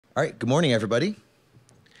All right, good morning, everybody.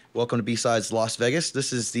 Welcome to B-Sides Las Vegas.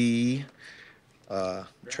 This is the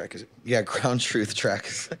track, is it? Yeah, Ground Truth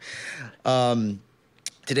track.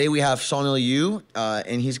 Today we have Sounil Yu,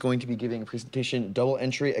 and he's going to be giving a presentation, Double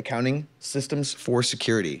Entry Accounting Systems for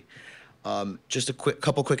Security. Just a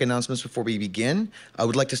couple quick announcements before we begin. I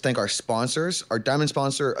would like to thank our sponsors, our diamond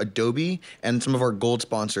sponsor, Adobe, and some of our gold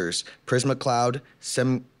sponsors, Prisma Cloud,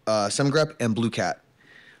 SemGrep, and Blue Cat.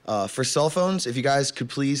 For cell phones, if you guys could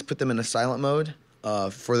please put them in a silent mode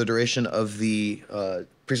for the duration of the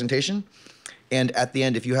presentation. And at the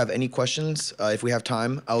end, if you have any questions, if we have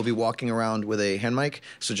time, I will be walking around with a hand mic.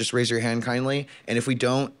 So just raise your hand kindly. And if we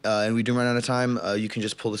don't, and we do run out of time, you can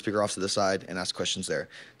just pull the speaker off to the side and ask questions there.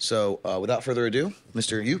 So without further ado,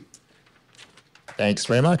 Mr. Yu. Thanks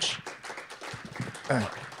very much. I'm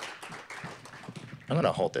going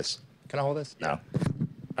to hold this. Can I hold this? No.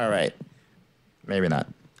 All right. Maybe not.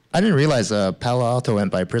 I didn't realize Palo Alto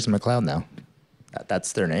went by Prisma Cloud now.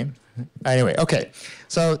 That's their name. Anyway, okay.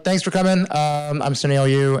 So thanks for coming. I'm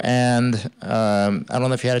Sounil Yu, and I don't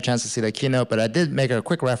know if you had a chance to see the keynote, but I did make a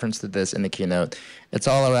quick reference to this in the keynote. It's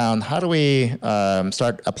all around how do we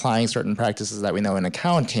start applying certain practices that we know in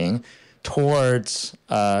accounting towards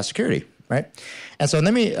security, right? And so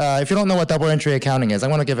let me, if you don't know what double entry accounting is, I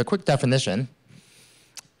want to give a quick definition.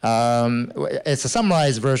 It's a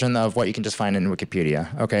summarized version of what you can just find in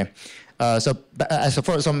Wikipedia, okay? So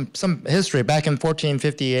for some history, back in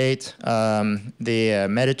 1458, the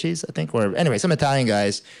Medicis, I think, or anyway, some Italian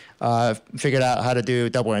guys figured out how to do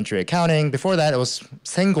double entry accounting. Before that, it was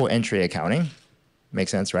single entry accounting.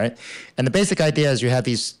 Makes sense, right? And the basic idea is you have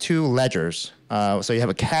these two ledgers. So you have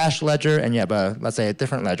a cash ledger and you have a, let's say, a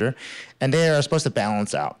different ledger, and they are supposed to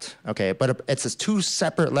balance out, okay? But it's just two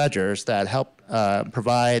separate ledgers that help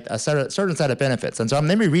provide a certain set of benefits. And so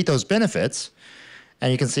let me read those benefits, and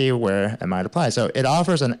you can see where it might apply. So it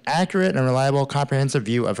offers an accurate and reliable, comprehensive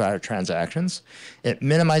view of our transactions. It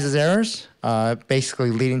minimizes errors,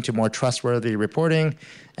 basically leading to more trustworthy reporting,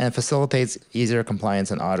 and facilitates easier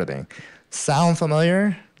compliance and auditing. Sound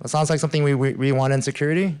familiar? It sounds like something we want in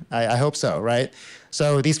security. I hope so, right?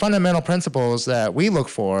 So these fundamental principles that we look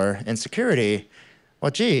for in security, well,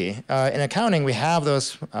 gee, in accounting we have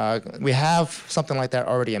those. We have something like that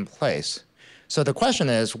already in place. So the question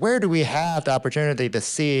is, where do we have the opportunity to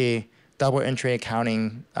see double entry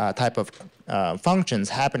accounting type of functions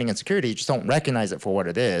happening in security? You just don't recognize it for what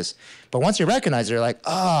it is. But once you recognize it, you're like,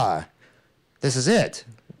 this is it.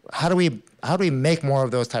 How do we make more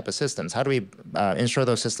of those type of systems? How do we ensure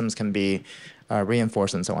those systems can be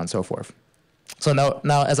reinforced and so on and so forth? So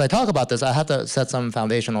now, as I talk about this, I have to set some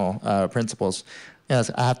foundational principles. Yes,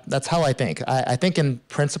 that's how I think. I think in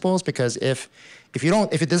principles because if you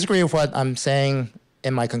disagree with what I'm saying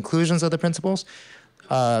in my conclusions of the principles,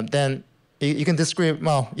 then you can disagree.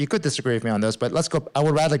 Well, you could disagree with me on those, but let's go. I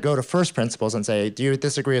would rather go to first principles and say, do you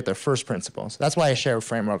disagree with the first principles? That's why I share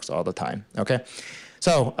frameworks all the time. Okay.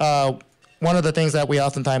 So one of the things that we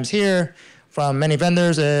oftentimes hear from many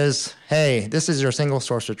vendors is, hey, this is your single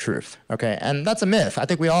source of truth, okay? And that's a myth. I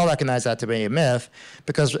think we all recognize that to be a myth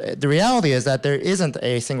because the reality is that there isn't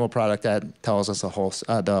a single product that tells us the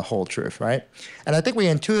whole truth, right? And I think we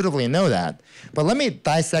intuitively know that. But let me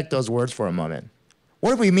dissect those words for a moment.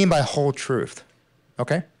 What do we mean by whole truth,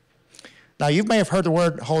 okay? Now, you may have heard the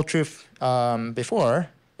word whole truth before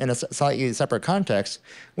in a slightly separate context,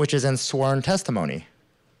 which is in sworn testimony,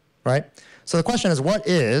 right? So the question is, what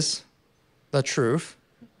is the truth,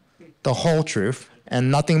 the whole truth, and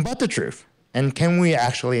nothing but the truth? And can we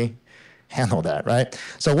actually handle that, right?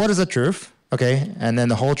 So what is the truth, okay, and then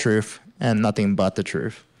the whole truth, and nothing but the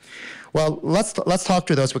truth? Well, let's talk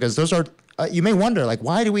through those because those are, you may wonder, like,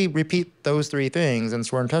 why do we repeat those three things in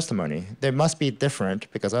sworn testimony? They must be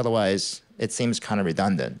different because otherwise it seems kind of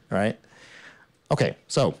redundant, right? Okay,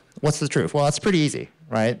 so what's the truth? Well, it's pretty easy,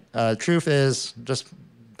 right? Truth is just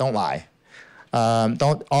don't lie.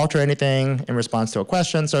 Don't alter anything in response to a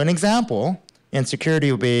question. So an example in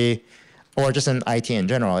security would be, or just in IT in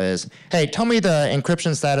general is, hey, tell me the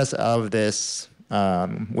encryption status of this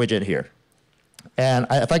widget here. And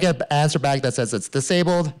if I get an answer back that says it's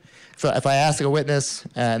disabled, if I ask a witness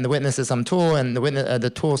and the witness is some tool and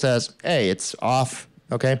the tool says, hey, it's off,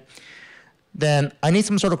 okay, then I need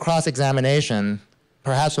some sort of cross-examination,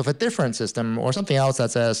 perhaps with a different system or something else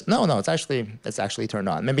that says, no, it's actually turned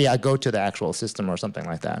on. Maybe I go to the actual system or something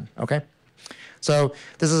like that, okay? So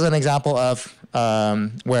this is an example of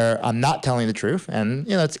where I'm not telling the truth, and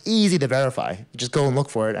it's easy to verify. You just go and look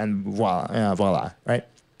for it, and voila, right?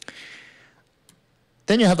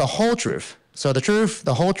 Then you have the whole truth. So the truth,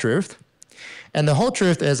 the whole truth, and the whole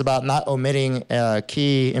truth is about not omitting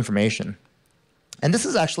key information. And this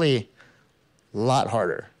is actually a lot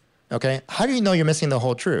harder. Okay, how do you know you're missing the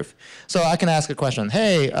whole truth? So I can ask a question.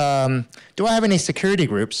 Hey, do I have any security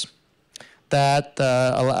groups that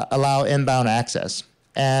allow inbound access?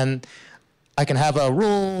 And I can have a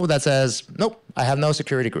rule that says, nope, I have no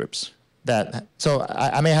security groups. So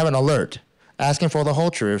I may have an alert asking for the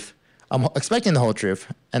whole truth. I'm expecting the whole truth,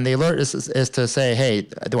 and the alert is to say, hey,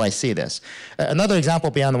 do I see this? Another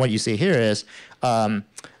example beyond what you see here is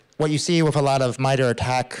what you see with a lot of MITRE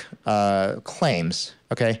attack claims.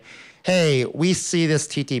 Okay, hey, we see this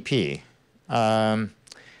TTP.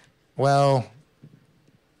 Well,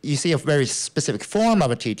 you see a very specific form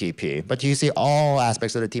of a TTP, but do you see all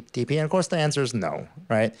aspects of the TTP? And of course, the answer is no,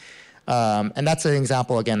 right? And that's an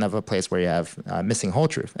example, again, of a place where you have missing whole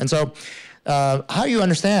truth. And so how you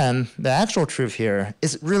understand the actual truth here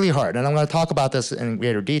is really hard. And I'm going to talk about this in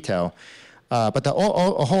greater detail. But the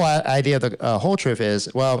whole idea of the whole truth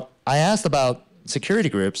is, well, I asked about security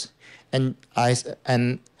groups, and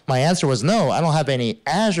my answer was no, I don't have any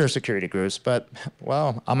Azure security groups, but,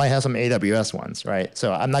 well, I might have some AWS ones, right?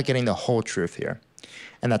 So I'm not getting the whole truth here.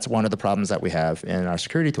 And that's one of the problems that we have in our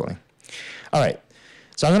security tooling. All right.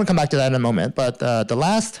 So I'm going to come back to that in a moment, but the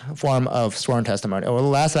last form of sworn testimony, or the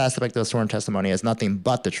last aspect of sworn testimony is nothing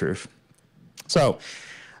but the truth. So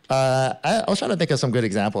I was trying to think of some good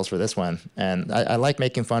examples for this one, and I like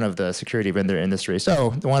making fun of the security vendor industry. So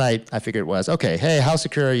the one I figured was, okay, hey, how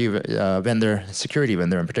secure are you, security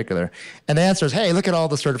vendor in particular? And the answer is, hey, look at all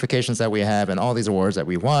the certifications that we have and all these awards that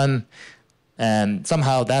we won, and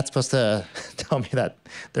somehow that's supposed to tell me that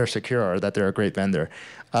they're secure or that they're a great vendor.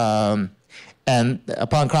 And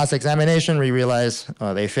upon cross-examination, we realized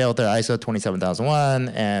they failed their ISO 27001,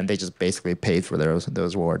 and they just basically paid for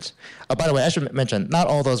those awards. By the way, I should mention, not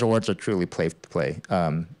all those awards are truly play,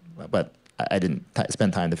 but I didn't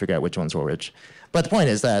spend time to figure out which ones were which. But the point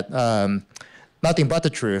is that nothing but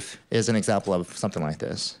the truth is an example of something like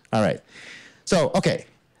this. All right. So, okay.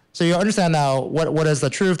 So you understand now what is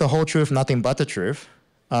the truth, the whole truth, nothing but the truth.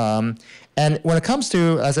 And when it comes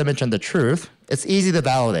to, as I mentioned, the truth, it's easy to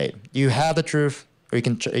validate. You have the truth, or you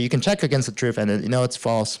can check against the truth, and you know it's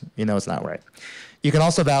false, you know it's not right. You can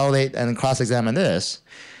also validate and cross-examine this.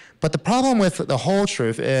 But the problem with the whole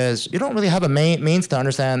truth is you don't really have a means to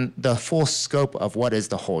understand the full scope of what is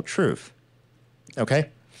the whole truth. Okay?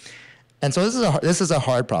 And so this is a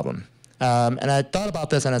hard problem. And I thought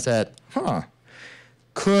about this and I said,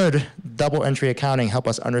 could double entry accounting help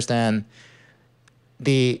us understand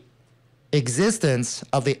the existence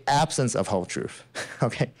of the absence of whole truth?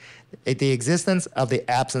 Okay? The existence of the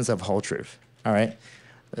absence of whole truth. All right?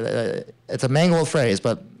 It's a mangled phrase,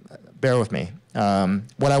 but bear with me.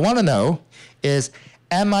 What I want to know is,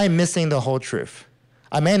 am I missing the whole truth?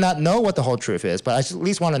 I may not know what the whole truth is, but I at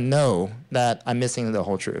least want to know that I'm missing the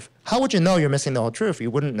whole truth. How would you know you're missing the whole truth? You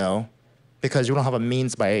wouldn't know because you don't have a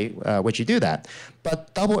means by which you do that.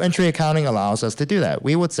 But double entry accounting allows us to do that.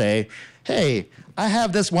 We would say, hey, I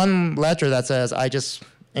have this one ledger that says I just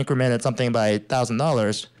incremented something by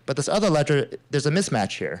 $1,000, but this other ledger, there's a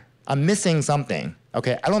mismatch here. I'm missing something.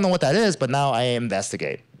 Okay, I don't know what that is, but now I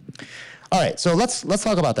investigate. All right, so let's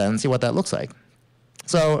talk about that and see what that looks like.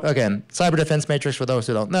 So again, cyber defense matrix, for those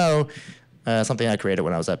who don't know, something I created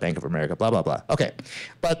when I was at Bank of America, blah, blah, blah. Okay,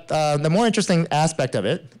 but the more interesting aspect of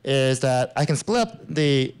it is that I can split up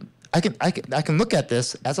I can look at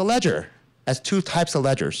this as a ledger, as two types of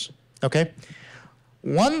ledgers, okay?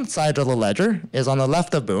 One side of the ledger is on the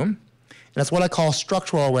left of Boom, and it's what I call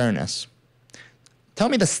structural awareness. Tell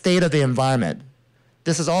me the state of the environment.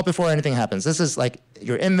 This is all before anything happens. This is like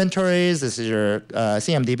your inventories, this is your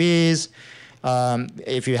CMDBs.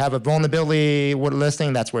 If you have a vulnerability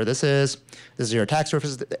listing, that's where this is. This is your attack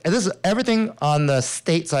surface. This is everything on the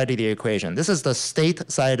state side of the equation. This is the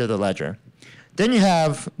state side of the ledger. Then you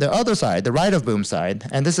have the other side, the right of Boom side,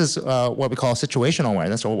 and this is what we call situational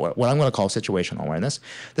awareness, or what I'm going to call situational awareness.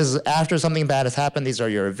 This is after something bad has happened. These are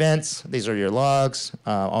your events. These are your logs,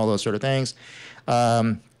 all those sort of things.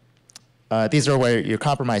 These are where your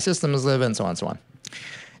compromised systems live, and so on and so on.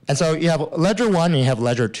 And so you have ledger 1 and you have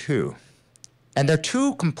ledger 2. And they're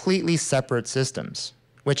two completely separate systems,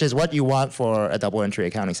 which is what you want for a double entry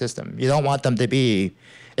accounting system. You don't want them to be,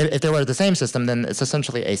 if they were the same system, then it's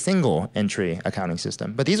essentially a single entry accounting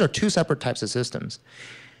system. But these are two separate types of systems.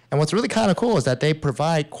 And what's really kind of cool is that they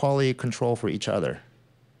provide quality control for each other.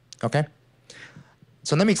 Okay?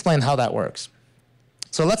 So let me explain how that works.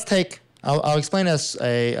 So let's take, I'll explain as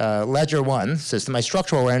a ledger 1 system, a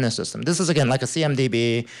structural awareness system. This is, again, like a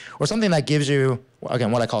CMDB or something that gives you,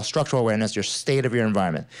 again, what I call structural awareness, your state of your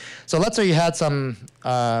environment. So let's say you had some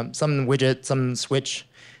widget, some switch,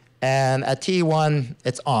 and at T1,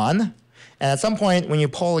 it's on, And at some point, when you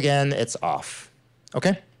poll again, it's off.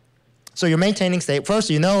 Okay? So you're maintaining state. First,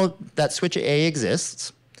 you know that switch A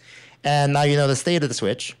exists, and now you know the state of the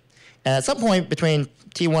switch. And at some point between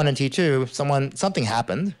T1 and T2, something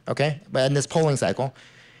happened, okay, but in this polling cycle.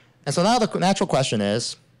 And so now the natural question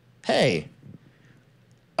is, hey,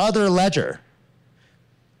 other ledger,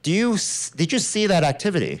 did you see that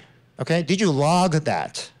activity? Okay, did you log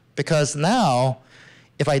that? Because now,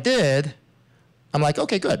 if I did, I'm like,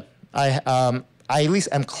 okay, good. I at least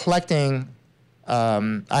am collecting.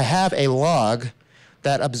 I have a log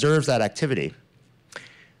that observes that activity.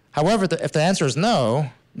 However, if the answer is no,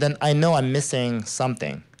 then I know I'm missing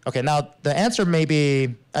something. Okay, now the answer may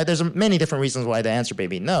be, there's many different reasons why the answer may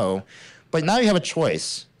be no, but now you have a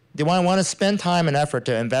choice. Do I want to spend time and effort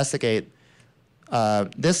to investigate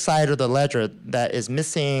this side of the ledger that is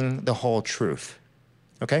missing the whole truth?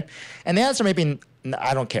 Okay, and the answer may be,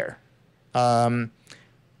 I don't care. And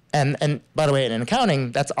by the way, in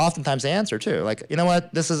accounting, that's oftentimes the answer too. Like, you know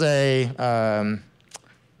what, this is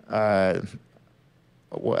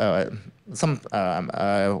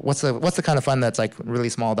what's the kind of fund that's like really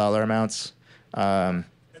small dollar amounts?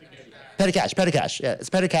 Petty cash. Yeah, it's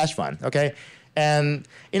petty cash fund. Okay, and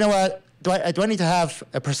you know what? Do I need to have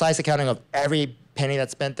a precise accounting of every penny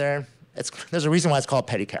that's spent there? There's a reason why it's called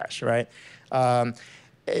petty cash, right?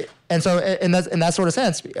 And so in that sort of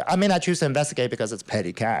sense, I may not choose to investigate because it's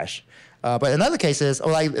petty cash. But in other cases,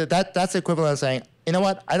 that's the equivalent of saying, you know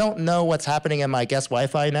what? I don't know what's happening in my guest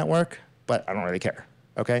Wi-Fi network, but I don't really care.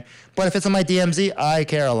 Okay, but if it's in my DMZ, I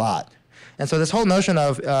care a lot. And so this whole notion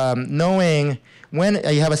of knowing when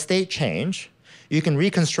you have a state change, you can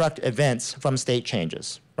reconstruct events from state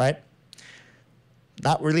changes, right?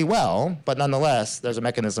 Not really well, but nonetheless, there's a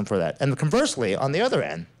mechanism for that. And conversely, on the other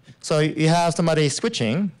end, so you have somebody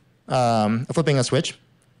switching, flipping a switch,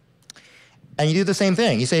 and you do the same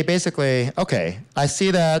thing. You say basically, okay, I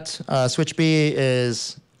see that switch B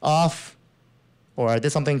is off, or I did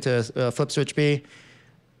something to flip switch B.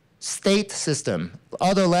 State system,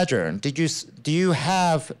 other ledger, do you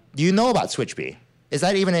know about switch B? Is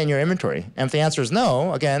that even in your inventory? And if the answer is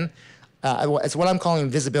no, again, it's what I'm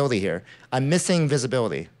calling visibility here. I'm missing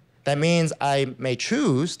visibility. That means I may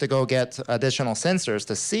choose to go get additional sensors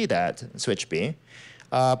to see that switch B.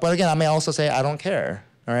 But again, I may also say I don't care,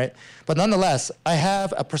 all right? But nonetheless, I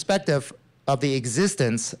have a perspective of the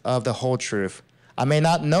existence of the whole truth. I may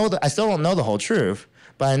not know I still don't know the whole truth,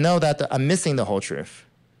 but I know that I'm missing the whole truth.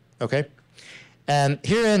 Okay? And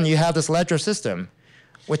herein you have this ledger system,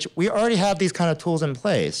 which we already have these kind of tools in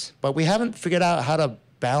place, but we haven't figured out how to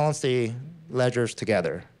balance the ledgers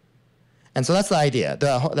together. And so that's the idea,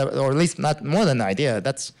 or at least not more than the idea.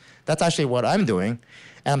 That's actually what I'm doing.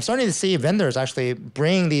 And I'm starting to see vendors actually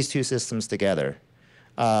bring these two systems together.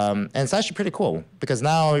 And it's actually pretty cool, because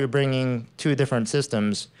now you're bringing two different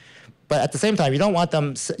systems, but at the same time, you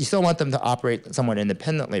still want them to operate somewhat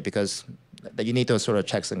independently, because that you need those sort of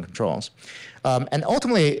checks and controls. And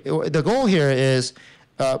ultimately, the goal here is,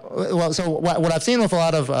 so what I've seen with a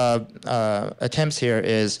lot of attempts here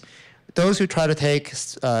is those who try to take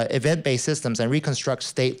event-based systems and reconstruct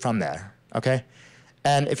state from there, okay?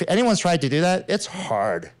 And if anyone's tried to do that, it's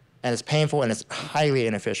hard, and it's painful, and it's highly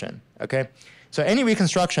inefficient, okay? So any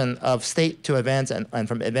reconstruction of state to events and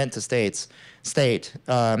from event to state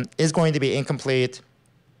is going to be incomplete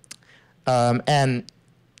and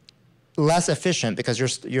less efficient, because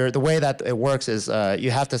the way that it works is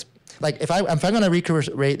you have to, like if I'm going to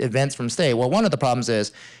recreate events from state, well, one of the problems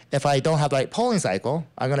is if I don't have the right polling cycle,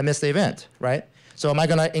 I'm going to miss the event, right? So am I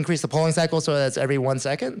going to increase the polling cycle so that it's every 1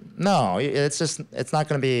 second? No, it's not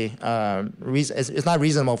going to be it's not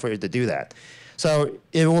reasonable for you to do that. So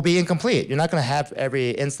it will be incomplete. You're not going to have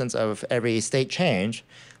every instance of every state change.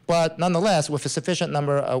 But nonetheless, with a sufficient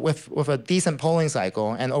number, with a decent polling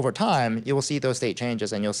cycle, and over time, you will see those state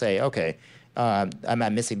changes, and you'll say, okay, I'm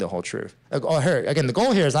not missing the whole truth. Again, the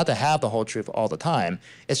goal here is not to have the whole truth all the time.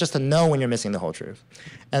 It's just to know when you're missing the whole truth.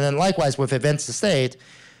 And then likewise, with events to state,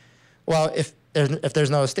 well, if there's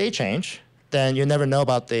no state change, then you never know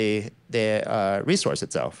about the resource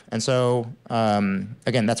itself. And so,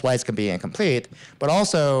 again, that's why it's going to be incomplete. But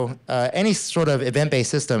also, any sort of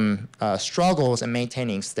event-based system struggles in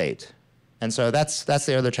maintaining state. And so that's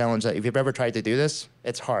the other challenge, that if you've ever tried to do this,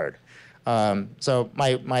 it's hard. So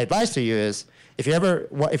my advice to you is, if you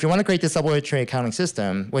want to create this double-entry accounting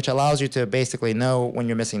system, which allows you to basically know when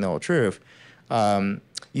you're missing the whole truth,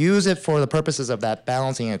 use it for the purposes of that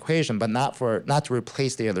balancing equation, but not to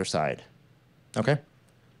replace the other side. Okay?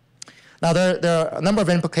 Now, there are a number of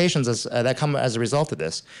implications that come as a result of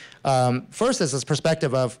this. First is this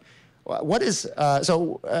perspective of, what is,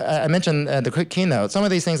 I mentioned the quick keynote. Some of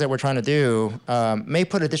these things that we're trying to do may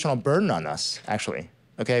put additional burden on us, actually,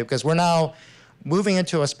 okay? Because we're now moving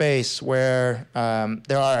into a space where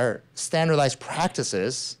there are standardized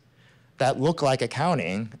practices that look like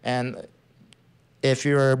accounting, and if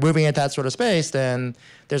you're moving into that sort of space, then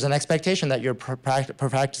there's an expectation that you're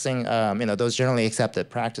practicing those generally accepted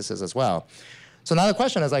practices as well. So now the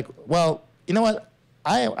question is like, well, you know what?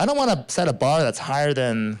 I don't want to set a bar that's higher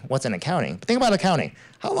than what's in accounting. But think about accounting.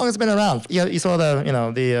 How long has it been around? You saw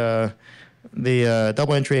the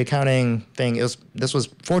double entry accounting thing. This was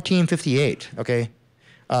 1458. Okay,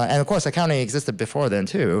 and of course accounting existed before then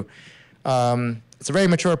too. It's a very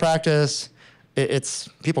mature practice. It's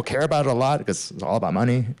people care about it a lot because it's all about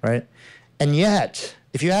money, right? And yet,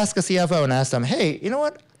 if you ask a CFO and ask them, hey, you know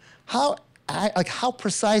what? How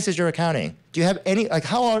precise is your accounting? Do you have any,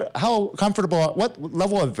 how comfortable, what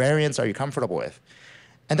level of variance are you comfortable with?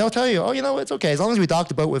 And they'll tell you, oh, it's okay. As long as we dock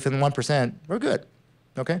the boat within 1%, we're good,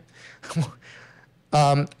 okay?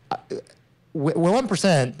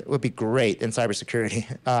 1% would be great in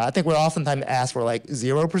cybersecurity. I think we're oftentimes asked for like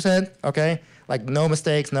 0%, okay? Like no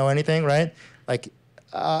mistakes, no anything, right? Like,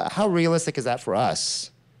 how realistic is that for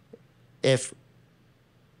us if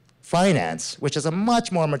finance, which is a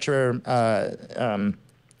much more mature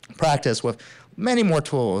practice with many more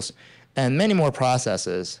tools and many more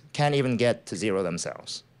processes, can't even get to zero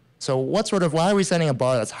themselves? So why are we setting a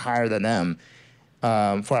bar that's higher than them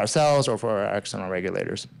for ourselves or for our external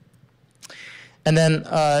regulators? And then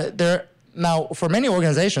now for many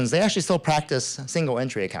organizations, they actually still practice single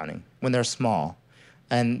entry accounting when they're small.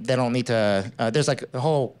 And they don't need to, there's like a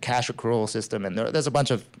whole cash accrual system, and there's a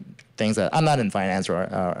bunch of things that, I'm not in finance or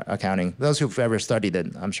accounting. Those who've ever studied it,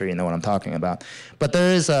 I'm sure you know what I'm talking about. But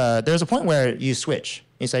there's a point where you switch.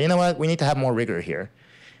 You say, you know what, we need to have more rigor here.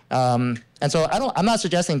 And so I'm not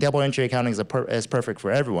suggesting double entry accounting is perfect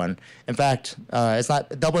for everyone. In fact, it's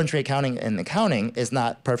not, double entry accounting in accounting is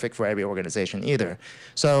not perfect for every organization either.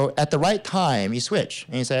 So at the right time, you switch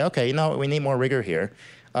and you say, okay, we need more rigor here.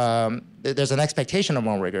 There's an expectation of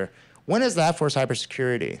more rigor. When is that for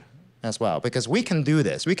cybersecurity as well? Because we can do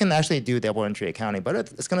this. We can actually do double entry accounting, but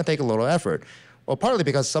it's going to take a little effort. Well, partly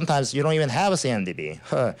because sometimes you don't even have a CMDB.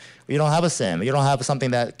 You don't have a SIM. You don't have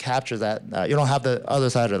something that captures that. You don't have the other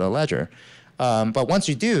side of the ledger. But once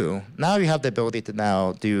you do, now you have the ability to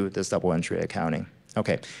now do this double entry accounting.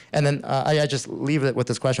 Okay, and then I just leave it with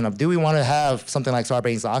this question of, do we want to have something like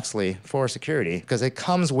Sarbanes-Oxley for security? Because it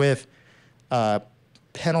comes with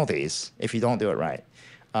penalties if you don't do it right.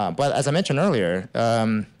 But as I mentioned earlier,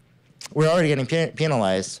 we're already getting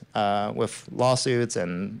penalized with lawsuits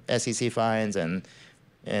and SEC fines and,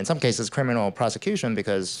 in some cases, criminal prosecution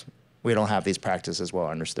because we don't have these practices well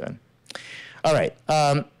understood. All right.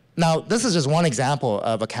 Now, this is just one example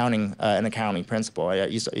of accounting, an accounting principle.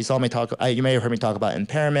 You saw me talk. You may have heard me talk about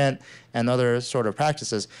impairment and other sort of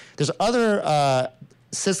practices. There's other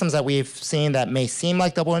systems that we've seen that may seem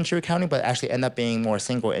like double entry accounting, but actually end up being more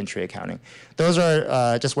single entry accounting. Those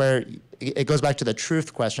are just where it goes back to the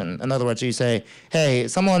truth question. In other words, you say, hey,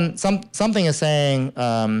 something is saying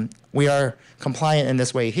we are compliant in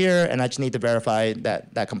this way here, and I just need to verify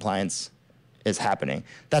that compliance is happening.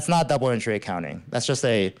 That's not double entry accounting. That's just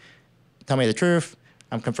tell me the truth,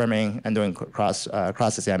 I'm confirming and doing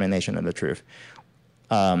cross-examination of the truth.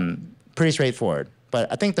 Pretty straightforward. But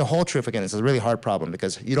I think the whole truth, again, is a really hard problem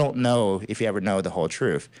because you don't know if you ever know the whole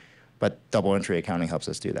truth. But double entry accounting helps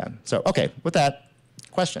us do that. So, okay, with that,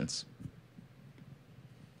 questions?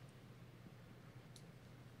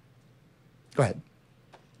 Go ahead.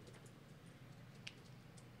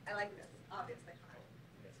 I like this, obviously.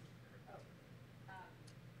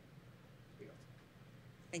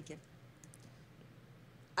 Thank you.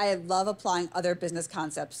 I love applying other business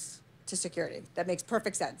concepts to security. That makes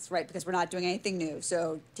perfect sense, right? Because we're not doing anything new.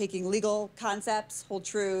 So taking legal concepts, whole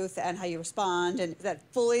truth, and how you respond, and is that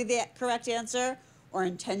fully the correct answer or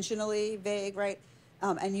intentionally vague, right?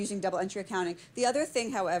 And using double entry accounting. The other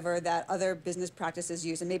thing, however, that other business practices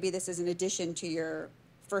use, and maybe this is in addition to your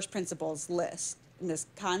first principles list in this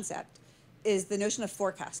concept, is the notion of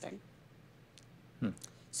forecasting.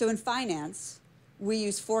 So in finance, we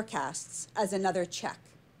use forecasts as another check.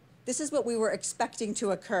 This is what we were expecting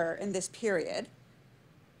to occur in this period.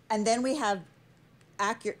 And then we have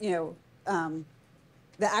the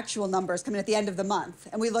actual numbers coming at the end of the month.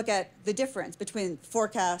 And we look at the difference between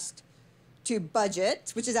forecast to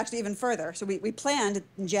budget, which is actually even further. So we planned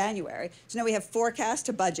in January. So now we have forecast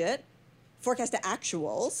to budget, forecast to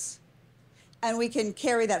actuals, and we can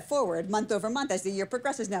carry that forward month over month as the year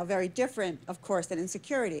progresses. Now, very different, of course, than in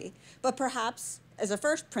security. But perhaps, as a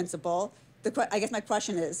first principle, I guess my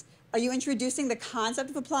question is, Are you introducing the concept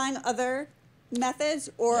of applying other methods,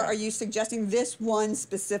 or are you suggesting this one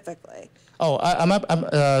specifically? Oh,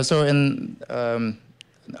 so in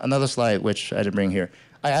another slide, which I didn't bring here,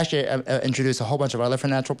 I actually introduced a whole bunch of other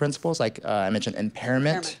financial principles, like I mentioned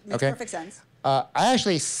impairment. Makes perfect sense. I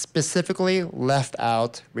actually specifically left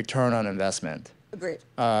out return on investment. Agreed.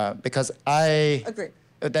 Because I... Agreed.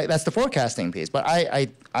 That's the forecasting piece. But I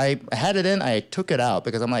had it in, I took it out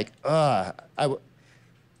because I'm like, But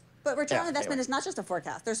return on investment is not just a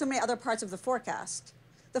forecast. There's so many other parts of the forecast.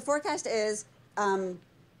 The forecast is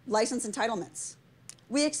license entitlements.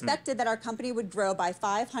 We expected that our company would grow by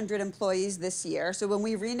 500 employees this year. So when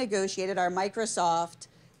we renegotiated our Microsoft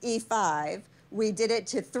E5, we did it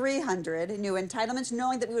to 300 new entitlements,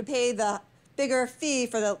 knowing that we would pay the bigger fee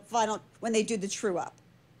for the final, when they do the true up,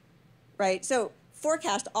 right? So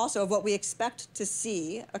forecast also of what we expect to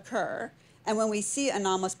see occur. And when we see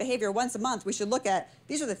anomalous behavior once a month, we should look at,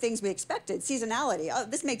 these are the things we expected. Seasonality, oh,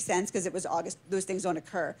 this makes sense because it was August, those things don't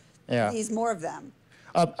occur. Yeah. These more of them.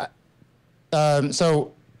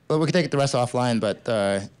 So we can take the rest offline, but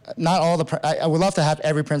not all the, I would love to have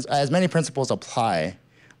as many principles apply,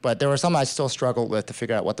 but there were some I still struggled with to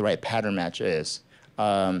figure out what the right pattern match is.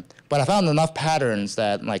 But I found enough patterns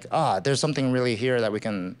that like, there's something really here that we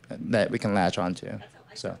can latch onto. That's how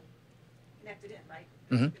I So. connected in, right?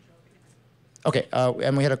 Mm-hmm. Okay,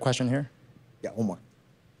 and we had a question here. Yeah, one more.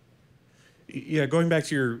 Yeah, going back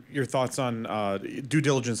to your thoughts on due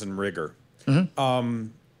diligence and rigor. Mm-hmm.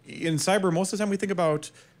 In cyber, most of the time we think about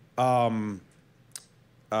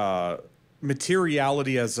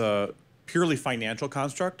materiality as a purely financial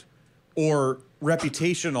construct or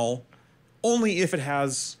reputational only if it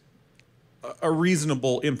has a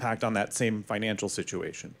reasonable impact on that same financial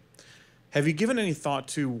situation. Have you given any thought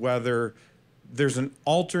to whether there's an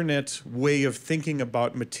alternate way of thinking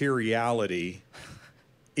about materiality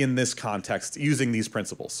in this context using these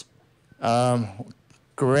principles?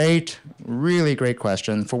 Great, really great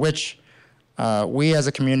question, for which we as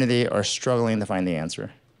a community are struggling to find the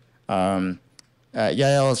answer.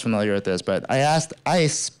 Yael is familiar with this, but I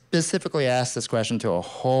specifically asked this question to a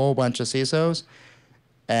whole bunch of CISOs,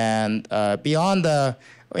 and beyond the,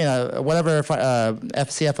 whatever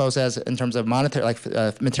FCFO says in terms of monetary,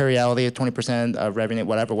 like materiality, 20% of revenue,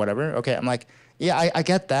 whatever. Okay, I'm like, yeah, I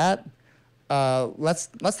get that.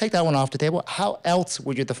 Let's take that one off the table. How else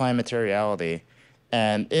would you define materiality?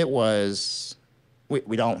 And it was,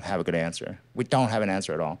 we don't have a good answer. We don't have an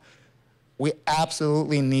answer at all. We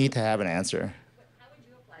absolutely need to have an answer. But how would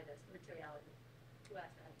you apply this materiality? Who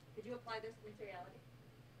asked that? Could you apply this materiality?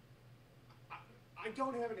 I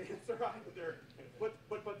don't have an answer either.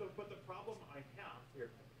 But the problem I have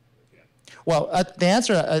here. Yeah. Well, the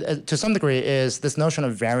answer to some degree is this notion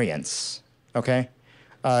of variance. Okay,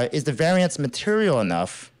 is the variance material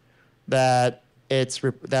enough that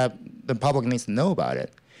that the public needs to know about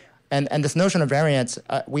it? And this notion of variance,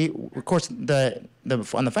 of course, on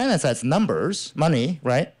the finance side, it's numbers, money,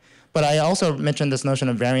 right? But I also mentioned this notion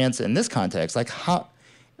of variance in this context, like how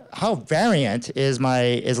variant is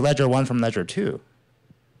ledger 1 from ledger 2?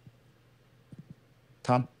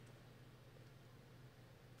 Tom?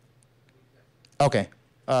 Okay.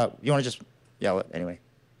 You want to just yell it anyway?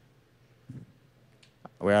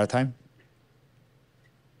 We're out of time?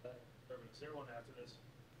 Is there one after this?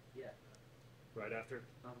 Yeah. Right after?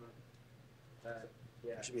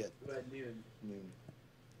 Yeah. Should be at Noon.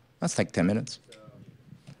 That's like 10 minutes. So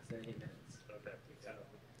 8 minutes. Okay. Yeah.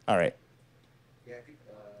 All right. Yeah.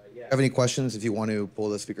 Have any questions if you want to pull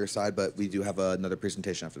the speaker aside, but we do have another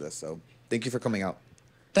presentation after this. So thank you for coming out.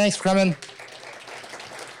 Thanks for coming.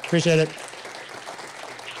 Appreciate it.